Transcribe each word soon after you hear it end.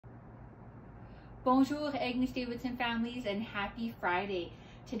Bonjour Agnes Davidson families and happy Friday.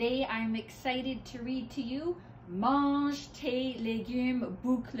 Today I'm excited to read to you Manges tes légumes,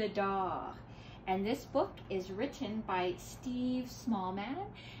 Boucle d'or. And this book is written by Steve Smallman,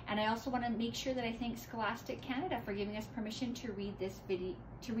 and I also want to make sure that I thank Scholastic Canada for giving us permission to read this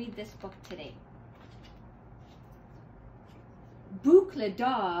book today. Boucle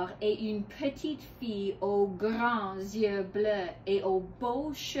d'or est une petite fille aux grands yeux bleus et aux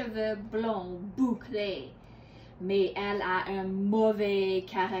beaux cheveux blonds bouclés, mais elle a un mauvais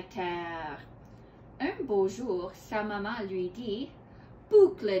caractère. Un beau jour, sa maman lui dit «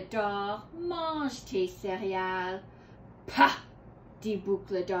 Boucle d'or, mange tes céréales. » « Pah !» dit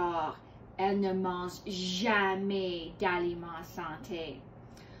Boucle d'or, « elle ne mange jamais d'aliments santé. »«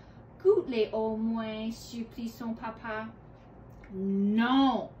 Goûte-les au moins, supplie son papa. » «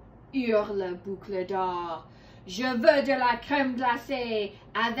 Non !» hurle Boucle d'or. « Je veux de la crème glacée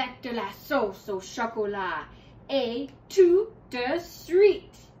avec de la sauce au chocolat et tout de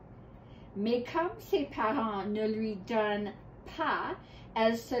suite. » Mais comme ses parents ne lui donnent pas,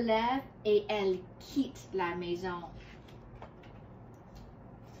 elle se lève et elle quitte la maison.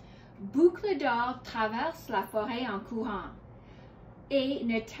 Boucle d'or traverse la forêt en courant et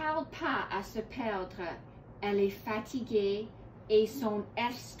ne tarde pas à se perdre. Elle est fatiguée et son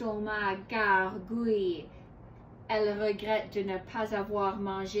estomac gargouille. Elle regrette de ne pas avoir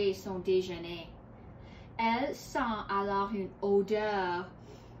mangé son déjeuner. Elle sent alors une odeur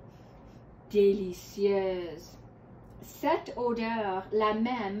délicieuse. Cette odeur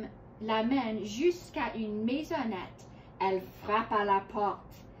l'amène jusqu'à une maisonnette. Elle frappe à la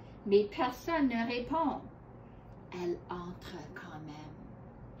porte, mais personne ne répond. Elle entre quand même.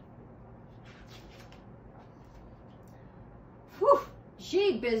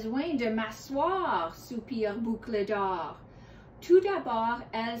 J'ai besoin de m'asseoir, soupire Boucle d'or. Tout d'abord,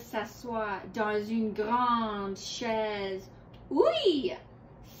 elle s'assoit dans une grande chaise. Oui,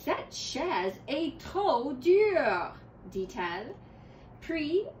 cette chaise est trop dure, dit-elle.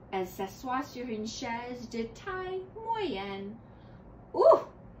 Puis, elle s'assoit sur une chaise de taille moyenne. Ouh,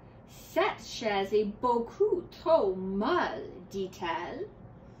 cette chaise est beaucoup trop molle, dit-elle.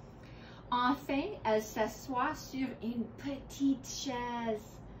 Enfin, elle s'assoit sur une petite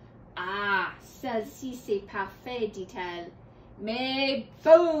chaise. Ah, celle-ci c'est parfait, dit-elle. Mais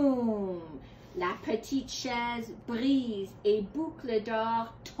boum! La petite chaise brise et Boucle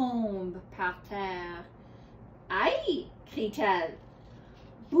d'or tombe par terre. Aïe! Crie-t-elle.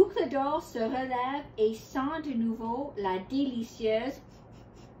 Boucle d'or se relève et sent de nouveau la délicieuse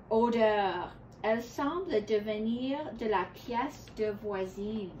odeur. Elle semble devenir de la pièce de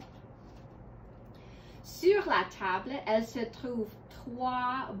voisine. Sur la table, elle se trouve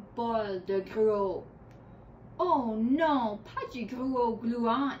 3 bols de gruau. Oh non, pas du gruau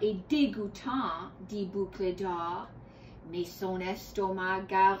gluant et dégoûtant, dit Boucle d'or, mais son estomac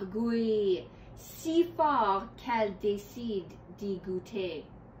gargouille si fort qu'elle décide d'y goûter.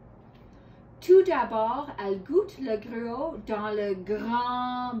 Tout d'abord, elle goûte le gruau dans le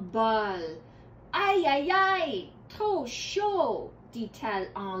grand bol. Aïe, aïe, aïe, trop chaud, dit-elle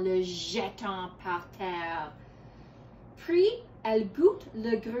en le jetant par terre. Puis, elle goûte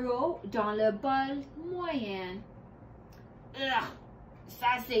le gruau dans le bol moyen. « Ça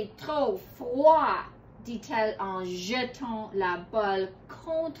c'est trop froid, dit-elle en jetant la bol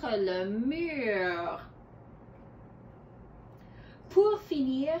contre le mur. Pour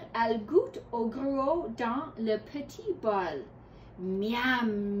finir, elle goûte au gruau dans le petit bol.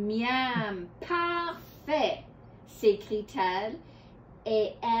 Miam, miam, parfait, s'écrie-t-elle,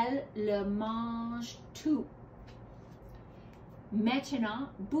 et elle le mange tout. Maintenant,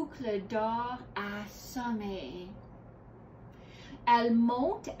 Boucle d'or a sommeil. Elle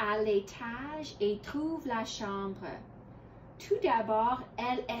monte à l'étage et trouve la chambre. Tout d'abord,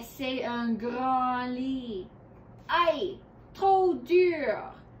 elle essaie un grand lit. Aïe, trop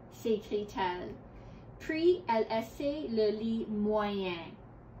dur, s'écrie-t-elle. Puis, elle essaie le lit moyen.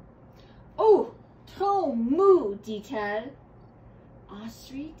 Oh, trop mou, dit-elle.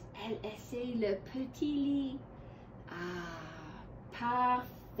 Ensuite, elle essaie le petit lit. Ah,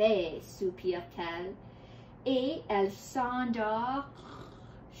 parfait, soupire-t-elle. Et elle s'endort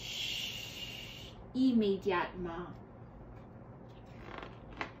immédiatement.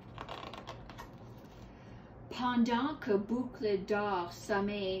 Pendant que Boucle d'or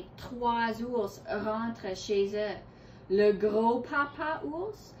sommeille, 3 ours rentrent chez eux. Le gros papa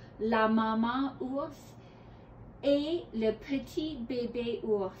ours, la maman ours et le petit bébé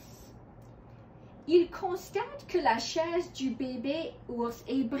ours. Ils constatent que la chaise du bébé ours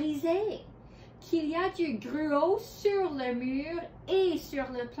est brisée. qu'il y a du gruau sur le mur et sur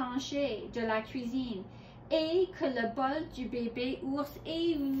le plancher de la cuisine et que le bol du bébé ours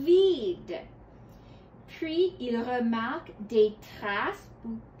est vide. Puis il remarque des traces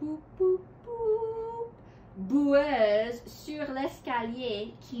boueuses sur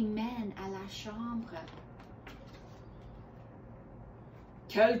l'escalier qui mène à la chambre. «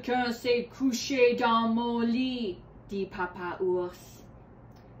 Quelqu'un s'est couché dans mon lit, » dit Papa Ours.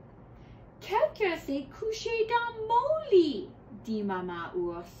 « Quelqu'un s'est couché dans mon lit, » dit Maman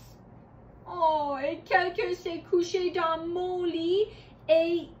Ours. « Oh, et quelqu'un s'est couché dans mon lit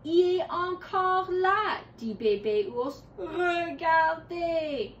et il est encore là, » dit Bébé Ours. «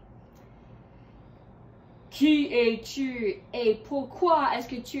 Regardez! » « Qui es-tu et pourquoi est-ce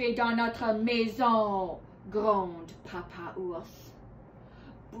que tu es dans notre maison? » gronde Papa Ours.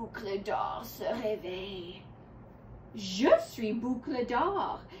 Boucle d'Or se réveille. « Je suis Boucle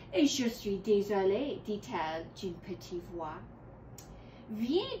d'Or et je suis désolée, dit-elle d'une petite voix. «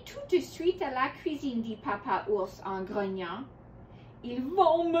 Viens tout de suite à la cuisine, dit Papa Ours en grognant. « Ils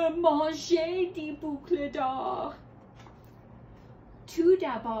vont me manger, dit Boucle d'Or. » Tout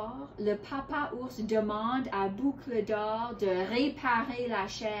d'abord, le Papa Ours demande à Boucle d'Or de réparer la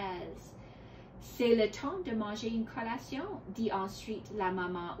chaise. « C'est le temps de manger une collation, » dit ensuite la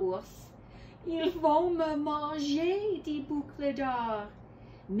Maman Ours. « Ils vont me manger, dit Boucle d'Or. »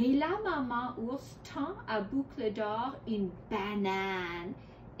 Mais la Maman Ours tend à Boucle d'Or une banane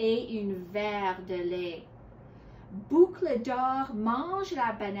et un verre de lait. Boucle d'Or mange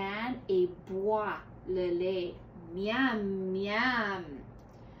la banane et boit le lait. Miam, miam.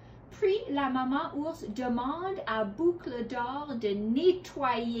 Puis la Maman Ours demande à Boucle d'Or de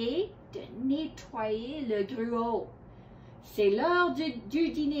nettoyer le gruau. « C'est l'heure du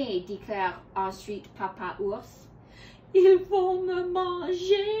dîner, » déclare ensuite Papa Ours. « Ils vont me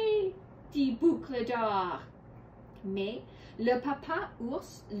manger, » dit Boucle d'Or. Mais le Papa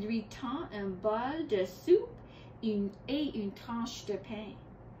Ours lui tend un bol de soupe et une tranche de pain.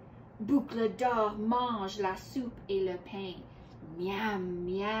 Boucle d'Or mange la soupe et le pain. Miam,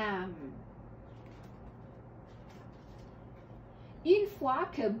 miam. Une fois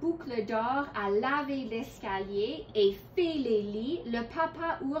que Boucle d'Or a lavé l'escalier et fait les lits, le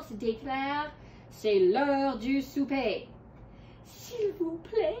Papa Ours déclare « C'est l'heure du souper. »« S'il vous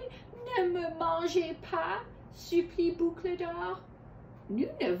plaît, ne me mangez pas, » supplie Boucle d'Or. « Nous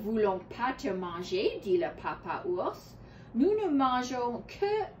ne voulons pas te manger, » dit le Papa Ours. « Nous ne mangeons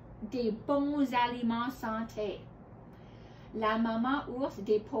que des bons aliments santé. » La Maman Ours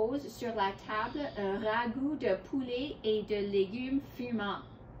dépose sur la table un ragoût de poulet et de légumes fumants.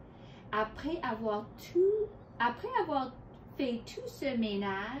 Après avoir fait tout ce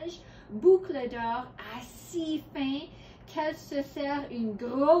ménage, Boucle d'Or a si faim qu'elle se sert une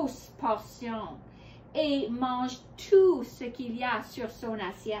grosse portion et mange tout ce qu'il y a sur son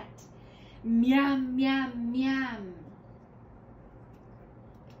assiette. Miam, miam, miam.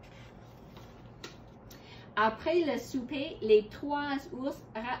 Après le souper, les trois ours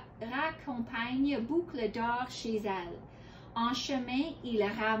raccompagnent Boucle d'Or chez elle. En chemin, ils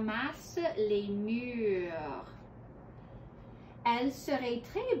ramassent les mûres. « Elle serait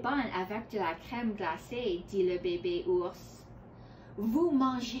très bonne avec de la crème glacée, » dit le bébé ours. « Vous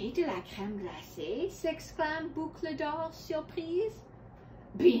mangez de la crème glacée ?» s'exclame Boucle d'Or surprise.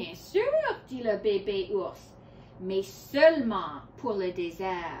 « Bien sûr, » dit le bébé ours, « mais seulement pour le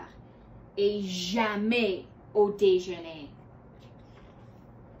dessert et jamais au déjeuner. »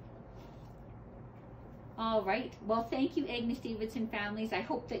 All right. Well, thank you, Agnes Davidson families. I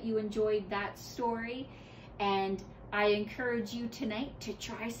hope that you enjoyed that story, and I encourage you tonight to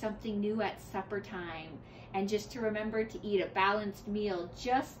try something new at supper time, and just to remember to eat a balanced meal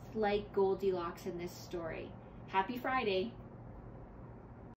just like Goldilocks in this story. Happy Friday.